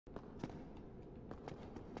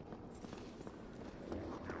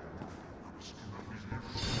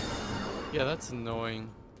Yeah, that's annoying.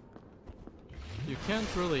 You can't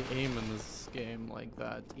really aim in this game like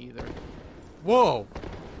that either. Whoa!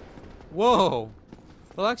 Whoa!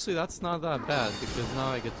 Well, actually, that's not that bad because now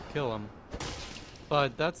I get to kill him.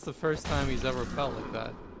 But that's the first time he's ever felt like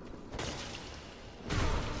that.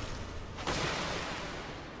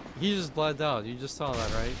 He just bled out. You just saw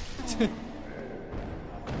that, right?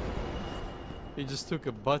 He just took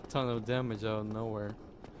a butt ton of damage out of nowhere.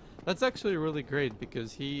 That's actually really great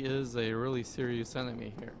because he is a really serious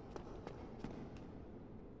enemy here.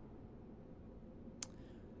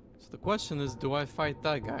 So the question is, do I fight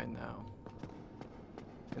that guy now?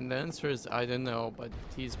 And the answer is, I don't know, but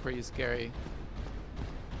he's pretty scary.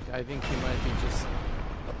 I think he might be just...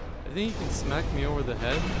 I think he can smack me over the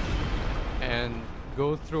head and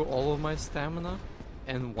go through all of my stamina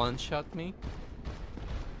and one-shot me.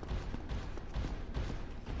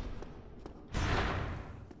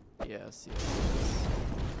 Yes, yes, yes.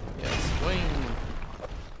 Yes, swing!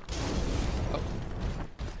 Oh.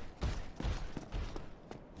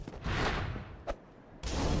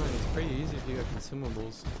 Oh man, it's pretty easy if you got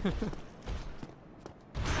consumables.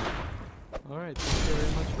 Alright, thank you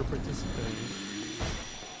very much for participating.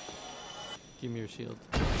 Give me your shield.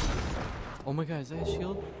 Oh my god, is that a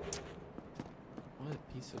shield? What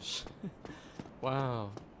a piece of shit.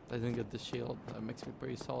 Wow, I didn't get the shield. That makes me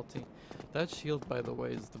pretty salty. That shield, by the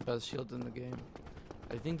way, is the best shield in the game.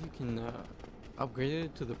 I think you can upgrade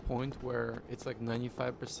it to the point where it's like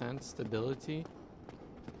 95% stability.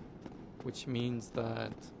 Which means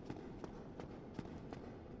that...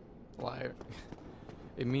 Liar.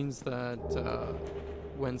 It means that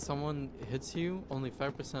when someone hits you, only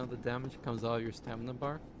 5% of the damage comes out of your stamina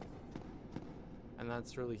bar. And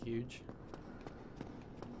that's really huge.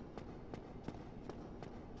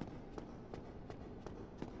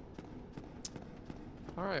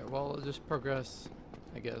 Alright, well, I'll just progress,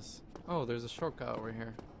 I guess. Oh, there's a shortcut over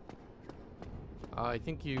here. I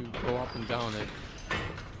think you go up and down it.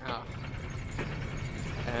 Ah.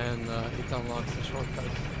 And it unlocks the shortcut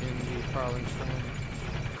in the Farland Shrine.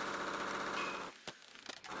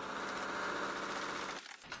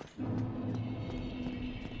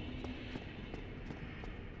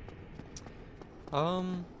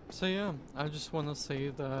 So yeah, I just want to say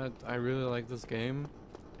that I really like this game,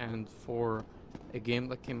 and for a game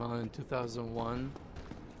that came out in 2001,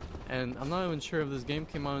 and I'm not even sure if this game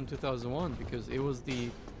came out in 2001 because it was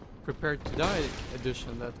the Prepared to Die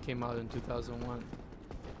edition that came out in 2001.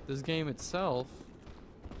 This game itself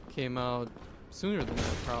came out sooner than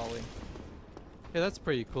that, probably. Yeah, that's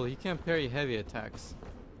pretty cool. He can't parry heavy attacks.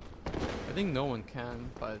 I think no one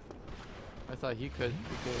can, but I thought he could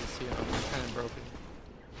because, you know, he's kind of broken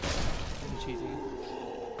and cheesy.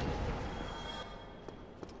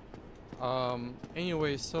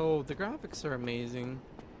 Anyway, so the graphics are amazing.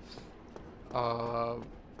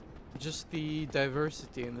 Just the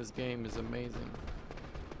diversity in this game is amazing.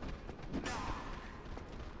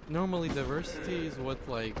 Normally diversity is what,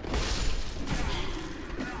 like,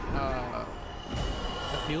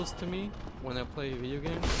 appeals to me when I play video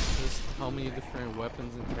games. Just how many different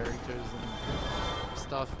weapons and characters and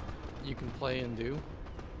stuff you can play and do.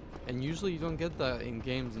 And usually you don't get that in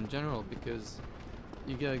games in general because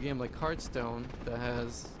you get a game like Hearthstone that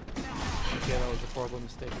has... Okay, that was a horrible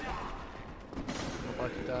mistake. I'm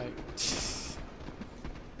about to die.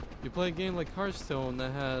 You play a game like Hearthstone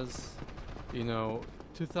that has, you know,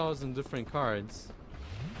 2,000 different cards,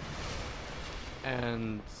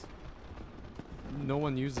 and no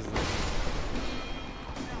one uses them.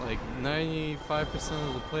 Like 95%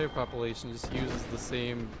 of the player population just uses the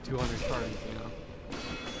same 200 cards, you know.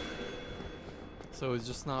 So it's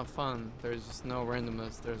just not fun. There's just no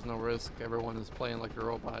randomness. There's no risk. Everyone is playing like a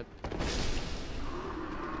robot.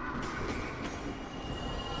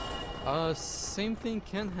 Same thing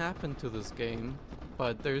can happen to this game,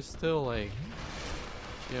 but there's still, like,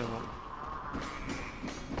 you know,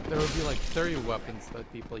 there will be like 30 weapons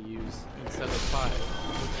that people use instead of 5.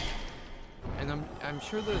 And I'm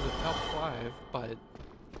sure there's a top 5, but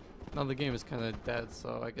now the game is kind of dead,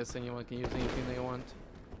 so I guess anyone can use anything they want.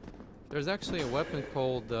 There's actually a weapon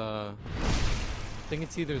called, I think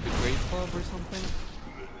it's either the Great Club or something.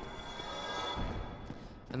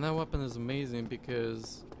 And that weapon is amazing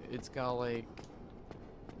because it's got like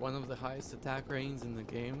one of the highest attack ranges in the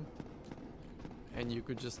game. And you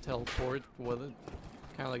could just teleport with it,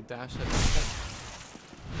 kind of like dash at it.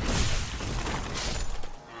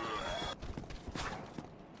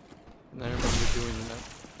 And I remember doing that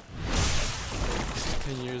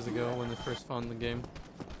 10 years ago when I first found the game.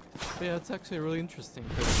 But yeah, it's actually really interesting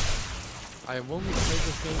because I've only played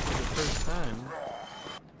this game for the first time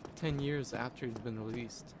 10 years after it's been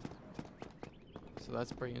released. so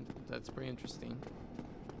that's pretty interesting.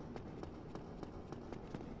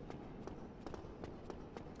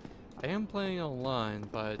 I am playing online,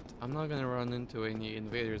 but I'm not gonna run into any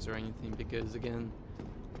invaders or anything because, again,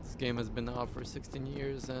 this game has been out for 16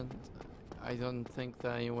 years and I don't think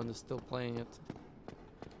that anyone is still playing it.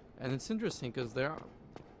 And it's interesting because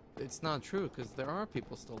it's not true because there are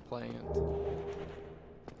people still playing it.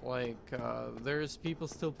 Like, there's people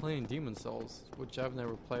still playing Demon Souls, which I've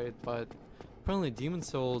never played, but apparently Demon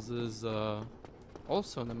Souls is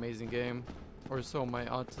also an amazing game, or so my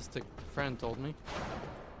autistic friend told me.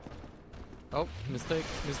 Oh, mistake,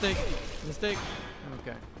 mistake, mistake.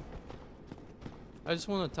 Okay. I just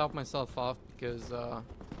want to top myself off because, oh,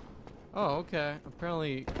 okay.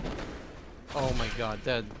 Apparently, oh my god,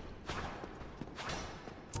 dead.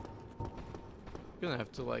 Gonna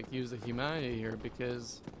have to, like, use the humanity here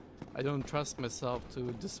because I don't trust myself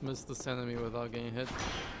to dismiss this enemy without getting hit.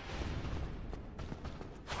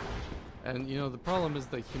 And, you know, the problem is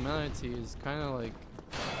that humanity is kind of like...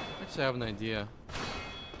 Actually, I have an idea.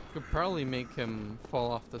 Could probably make him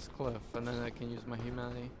fall off this cliff, and then I can use my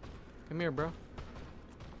humanity. Come here, bro.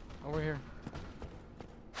 Over here.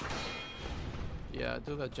 Yeah,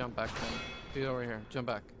 do that jump back thing. Do it over here. Jump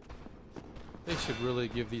back. They should really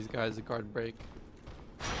give these guys a guard break.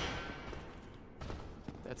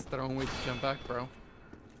 That's their own way to jump back, bro.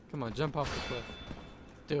 Come on, jump off the cliff.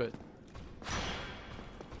 Do it.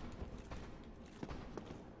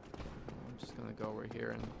 I'm just gonna go over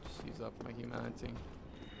here and just use up my humanity.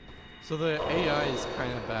 So the AI is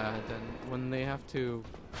kind of bad, and when they have to...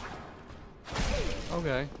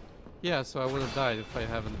 Okay. Yeah, so I would have died if I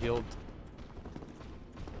haven't healed.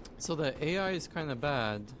 So the AI is kind of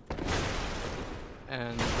bad,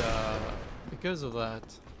 and because of that,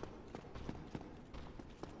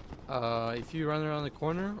 if you run around the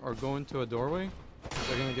corner or go into a doorway,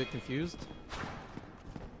 they're gonna get confused.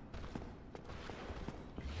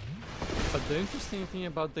 But the interesting thing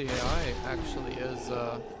about the AI actually is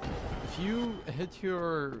if you hit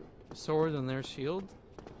your sword on their shield,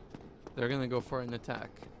 they're gonna go for an attack,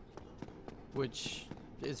 which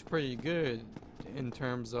is pretty good in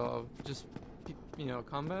terms of just, you know,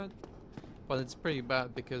 combat, but it's pretty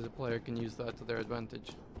bad because the player can use that to their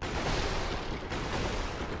advantage.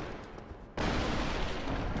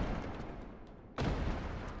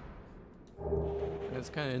 And it's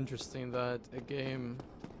kind of interesting that a game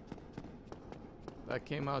that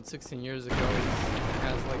came out 16 years ago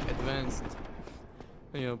has like advanced,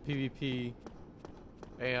 you know, PvP,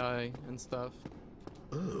 AI and stuff.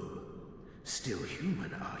 Oh, still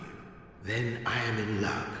human, are you? Then I am in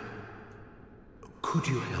luck. Could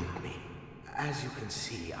you help me? As you can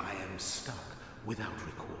see, I am stuck without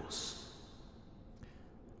recourse.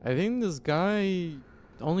 I think this guy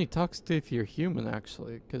only talks to if you're human,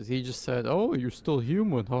 actually, because he just said, "Oh, you're still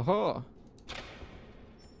human, haha."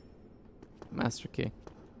 Master key.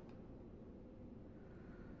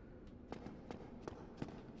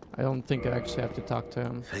 I don't think I actually have to talk to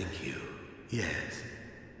him. Thank you. Yes,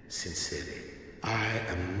 sincerely. I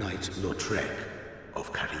am Knight Lautrec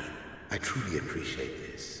of Karim. I truly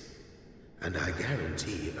appreciate this, and I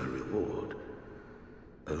guarantee a reward.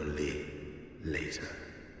 Only later.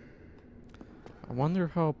 I wonder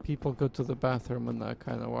how people go to the bathroom in that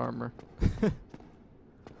kind of armor.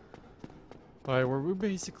 Alright, we're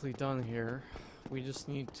basically done here. We just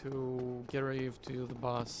need to get ready to do the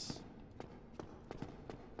boss.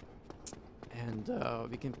 And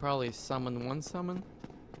we can probably summon one summon.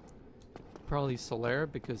 Probably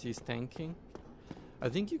Solaire because he's tanking. I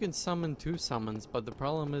think you can summon 2 summons, but the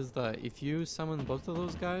problem is that if you summon both of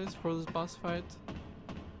those guys for this boss fight,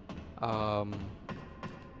 I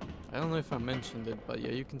don't know if I mentioned it, but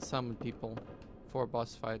yeah, you can summon people for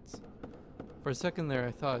boss fights. For a second there,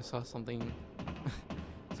 I thought I saw something,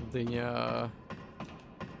 something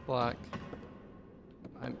black.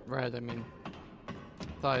 Red, I mean.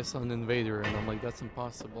 Thought I saw an invader, and I'm like, that's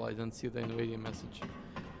impossible. I didn't see the invading message.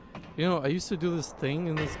 You know, I used to do this thing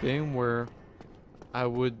in this game where I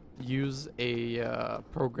would use a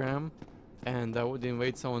program, and I would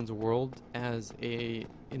invade someone's world as a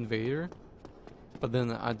invader. But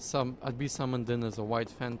then I'd be summoned in as a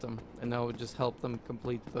white phantom, and that would just help them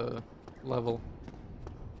complete the level.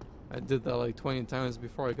 I did that like 20 times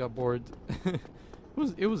before I got bored.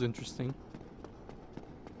 It was interesting.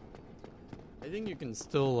 I think you can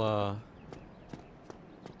still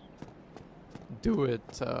do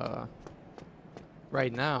it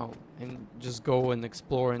right now and just go and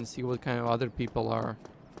explore and see what kind of other people are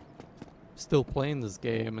still playing this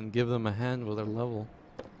game and give them a hand with their level.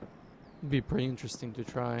 It'd be pretty interesting to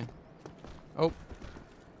try. Oh.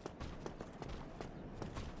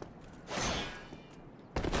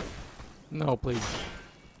 No, please.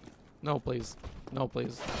 No, please. No,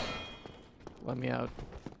 please. Let me out.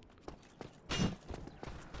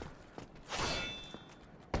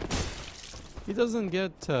 He doesn't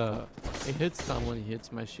get a hit stun when he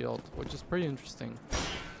hits my shield, which is pretty interesting.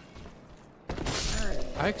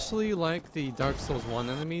 I actually like the Dark Souls 1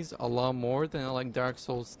 enemies a lot more than I like Dark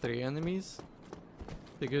Souls 3 enemies,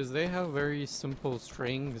 because they have very simple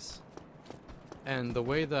strings, and the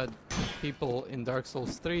way that people in Dark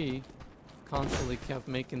Souls 3 constantly kept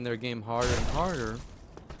making their game harder and harder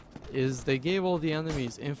is they gave all the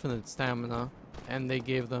enemies infinite stamina and they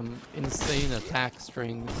gave them insane attack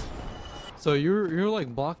strings. So you're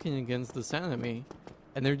like blocking against this enemy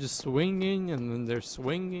and they're just swinging and then they're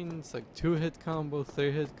swinging. It's like 2-hit combo,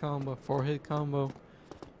 3-hit combo, 4-hit combo.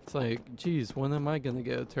 It's like, geez, when am I gonna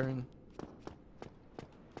get a turn?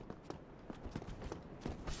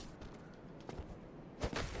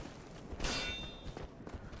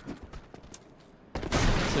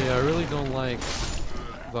 So yeah, I really don't like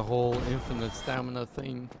the whole infinite stamina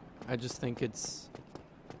thing. I just think it's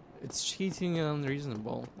cheating and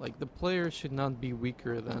unreasonable. Like, the player should not be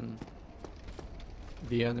weaker than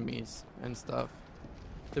the enemies and stuff.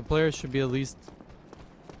 The player should be at least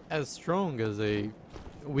as strong as a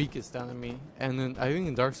weakest enemy. And then I think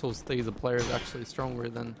in Dark Souls 3 the player is actually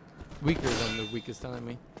weaker than the weakest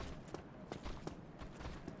enemy.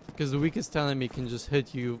 Because the weakest enemy can just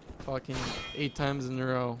hit you fucking 8 times in a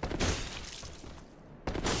row.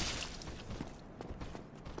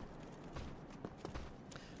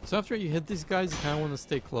 So after you hit these guys, you kind of want to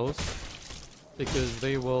stay close, because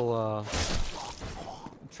they will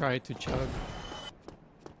try to chug.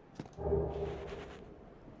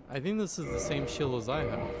 I think this is the same shield as I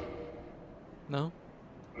have. No?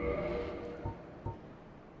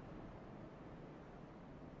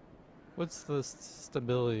 What's the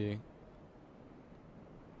stability?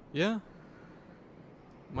 Yeah.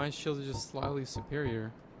 My shield is just slightly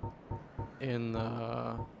superior in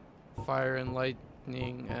fire and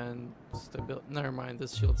lightning and stability. Never mind,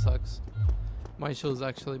 this shield sucks. My shield is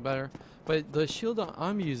actually better. But the shield that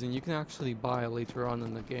I'm using, you can actually buy later on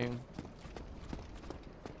in the game.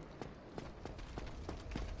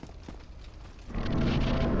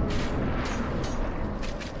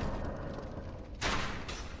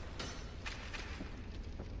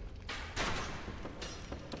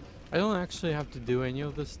 I don't actually have to do any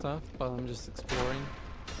of this stuff, but I'm just exploring.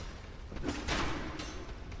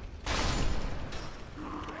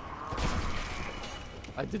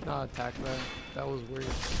 I did not attack that. That was weird.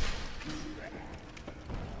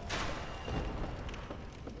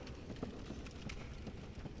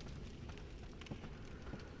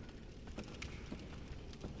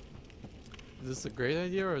 Is this a great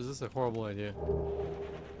idea or is this a horrible idea?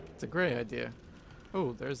 It's a great idea.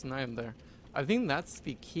 Oh, there's an item there. I think that's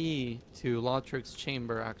the key to Lautric's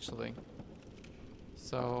chamber, actually.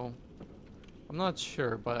 So, I'm not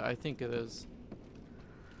sure, but I think it is.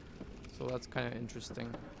 So that's kind of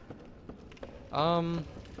interesting. I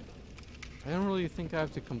don't really think I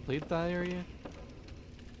have to complete that area.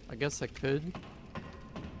 I guess I could.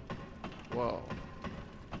 Whoa.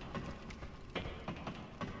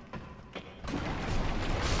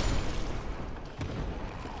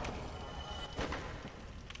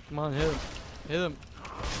 Come on, hit him. Hit him.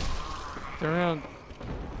 Turn around.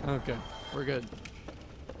 Okay, we're good.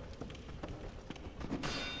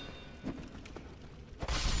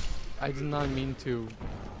 I did not mean to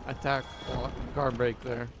attack guard break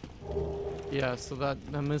there. Yeah, so that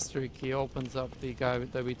the mystery key opens up the guy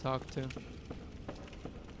that we talked to.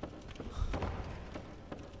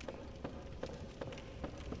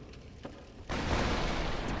 I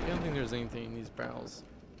don't think there's anything in these barrels.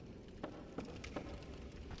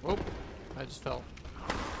 Oh, I just fell.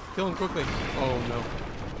 Kill him quickly. Oh no.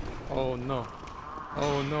 Oh no.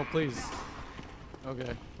 Oh no, please.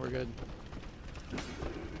 Okay, we're good.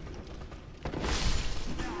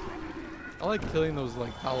 I like killing those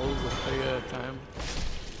like hollows a thing at a time.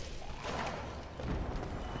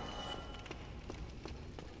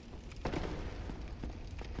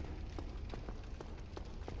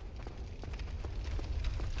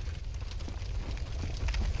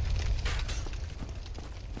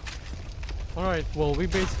 Alright, well, we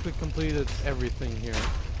basically completed everything here,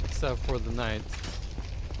 except for the knight,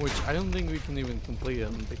 which I don't think we can even complete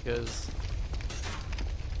him, because,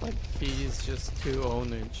 like, he's just too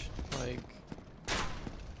ownage. Like,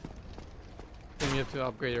 then we have to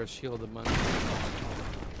upgrade our shield a bunch.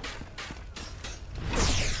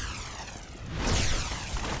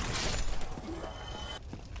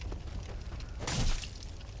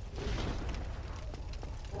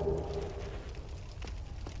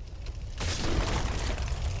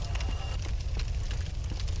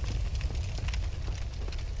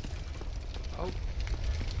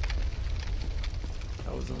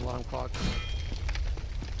 an alarm clock.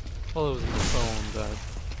 Well, it was in the phone, but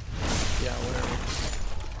yeah, whatever.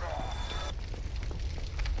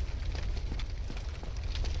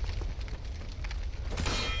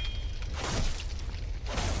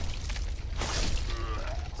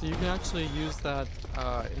 So you can actually use that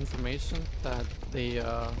information that they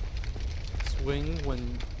swing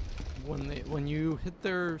when you hit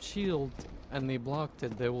their shield and they blocked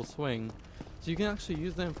it, they will swing. So you can actually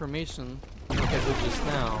use the information like I did just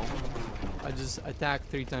now. I just attacked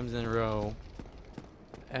 3 times in a row,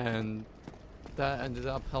 and that ended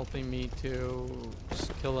up helping me to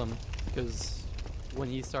just kill him, because when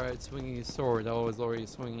he started swinging his sword, I was already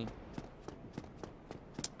swinging.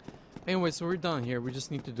 Anyway, so we're done here. We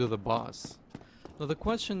just need to do the boss. Now the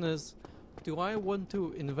question is, do I want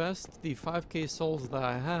to invest the 5k souls that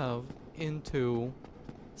I have into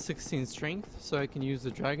 16 strength so I can use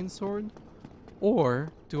the dragon sword?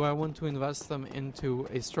 Or do I want to invest them into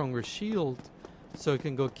a stronger shield so I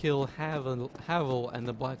can go kill Havel and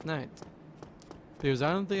the Black Knight? Because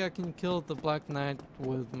I don't think I can kill the Black Knight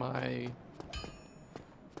with my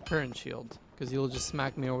current shield, because he'll just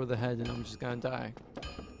smack me over the head and I'm just gonna die.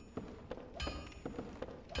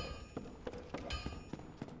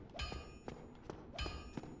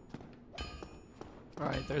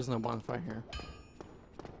 Alright, there's no bonfire here.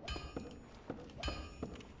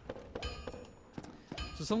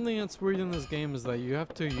 So something that's weird in this game is that you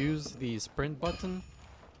have to use the sprint button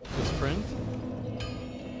to sprint.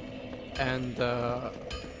 And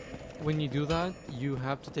when you do that, you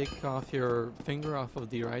have to take off your finger off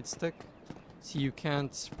of the right stick. So you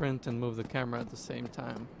can't sprint and move the camera at the same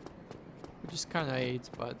time. Which is kinda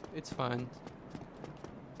AIDS, but it's fine.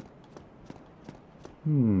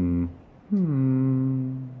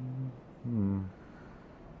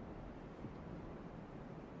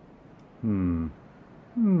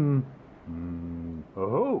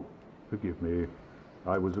 Oh, forgive me.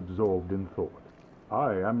 I was absorbed in thought.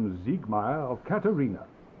 I am Siegmeyer of Katarina.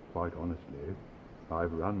 Quite honestly,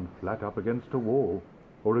 I've run flat up against a wall.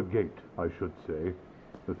 Or a gate, I should say.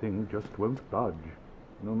 The thing just won't budge,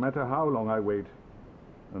 no matter how long I wait.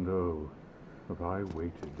 And oh, have I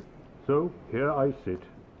waited. So here I sit,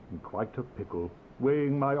 in quite a pickle,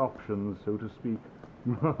 weighing my options, so to speak.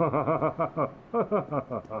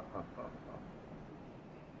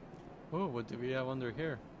 Oh, what do we have under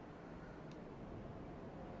here?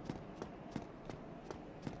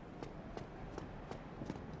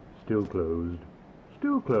 Still closed.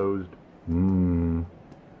 Still closed.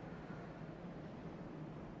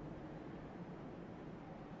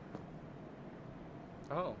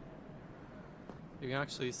 Oh. You can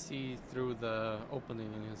actually see through the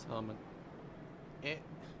opening in his helmet.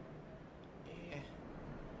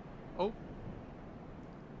 Oh.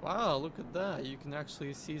 Wow, look at that. You can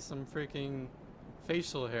actually see some freaking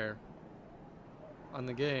facial hair on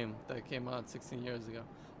the game that came out 16 years ago.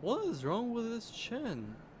 What is wrong with his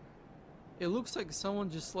chin? It looks like someone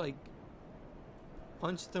just like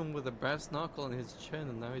punched him with a brass knuckle on his chin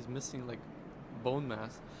and now he's missing like bone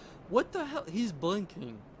mass. What the hell? He's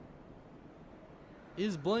blinking.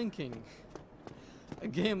 He's blinking. A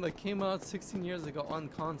game that came out 16 years ago on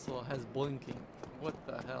console has blinking. What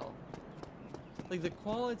the hell? Like, the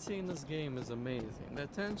quality in this game is amazing. The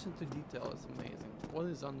attention to detail is amazing. What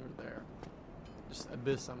is under there? Just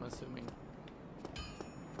abyss, I'm assuming.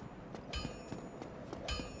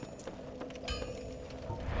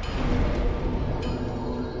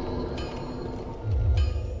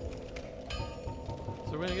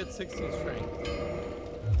 So we're gonna get 16 strength.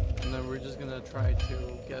 And then we're just gonna try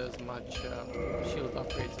to get as much shield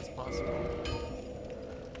upgrades as possible.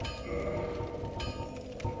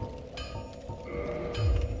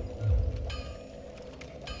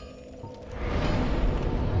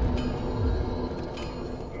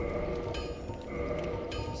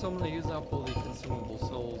 So I'm gonna use up all the consumable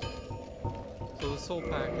souls. So the soul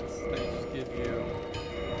packets, they just give you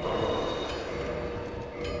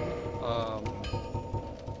well,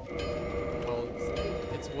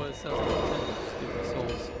 it's what it says on the tin, it just gives you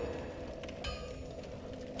souls.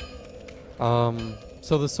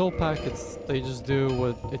 So the soul packets, they just do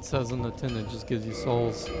what it says on the tin, it just gives you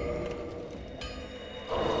souls.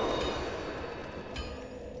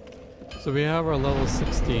 So we have our level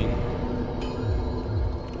 16.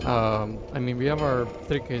 I mean, we have our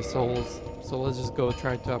 3k souls, so let's just go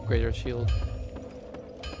try to upgrade our shield.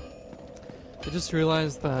 I just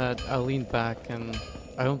realized that I leaned back and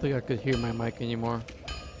I don't think I could hear my mic anymore.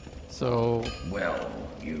 So... Well,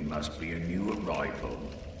 you must be a new arrival.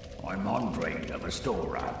 I'm Andre, the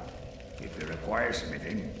restorer. If you require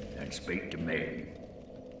smithing, then speak to me.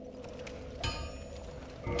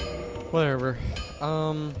 whatever.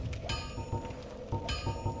 So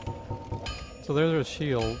there's a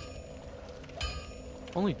shield.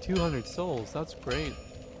 Only 200 souls, that's great.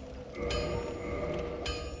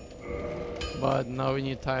 But now we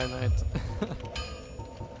need Titanite.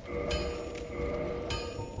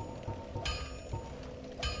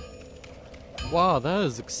 Wow, that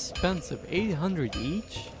is expensive. 800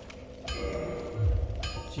 each?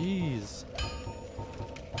 Jeez.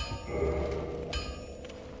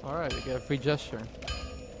 Alright, we get a free gesture.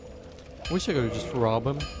 Wish I could just rob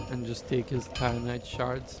him and just take his Titanite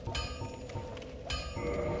shards.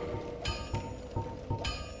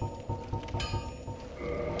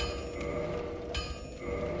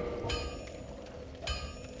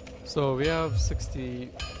 So we have 60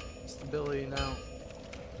 stability now.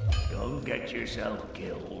 Don't get yourself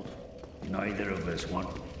killed. Neither of us want.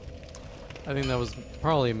 I think that was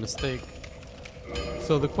probably a mistake.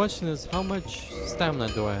 So the question is, how much stamina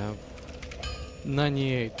do I have?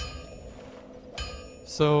 98.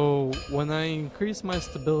 So when I increase my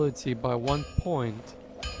stability by 1 point,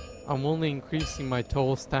 I'm only increasing my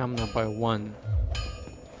total stamina by 1.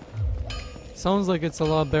 Sounds like it's a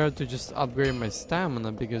lot better to just upgrade my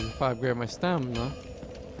stamina, because if I upgrade my stamina,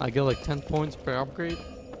 I get like 10 points per upgrade.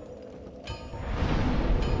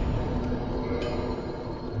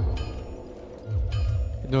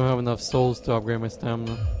 I don't have enough souls to upgrade my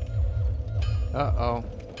stamina. Uh-oh.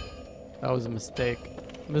 That was a mistake.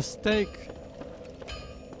 Mistake!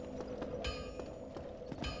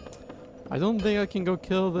 I don't think I can go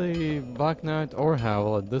kill the Black Knight or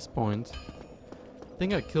Howl at this point. I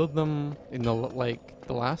think I killed them in the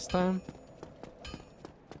the last time.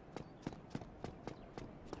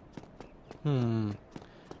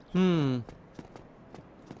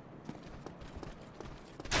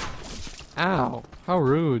 Ow, how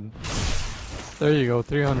rude. There you go,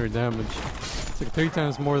 300 damage. It's like 3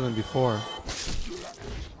 times more than before.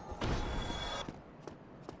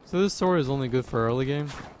 So this sword is only good for early game.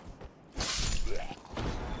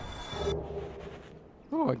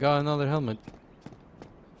 Oh, I got another helmet.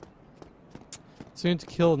 So you need to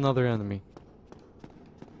kill another enemy.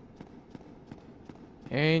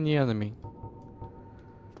 Any enemy.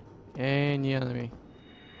 Any enemy.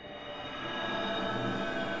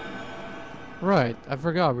 Right, I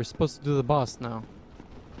forgot we're supposed to do the boss now.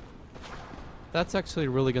 That's actually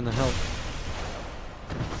really gonna help.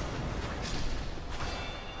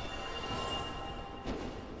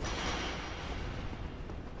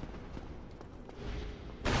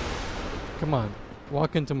 Come on,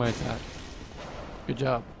 walk into my attack. Good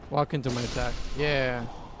job. Walk into my attack. Yeah.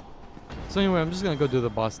 So anyway, I'm just gonna go do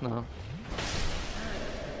the boss now.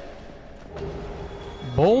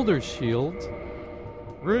 Boulder shield?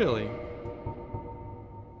 Really?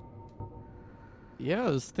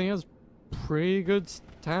 Yeah, this thing has pretty good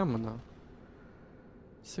stamina.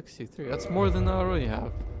 63. That's more than I already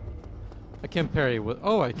have. I can't parry with.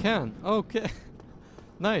 Oh, I can. Okay.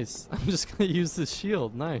 Nice. I'm just gonna use this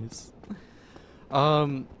shield. Nice.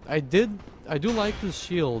 I do like this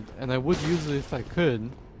shield, and I would use it if I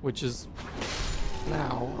could, which is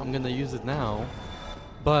now. I'm gonna use it now,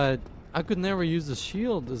 but I could never use the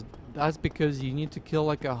shield. That's because you need to kill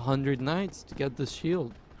like 100 knights to get the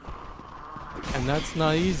shield, and that's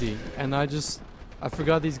not easy. And I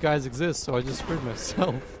forgot these guys exist, so I just screwed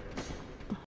myself.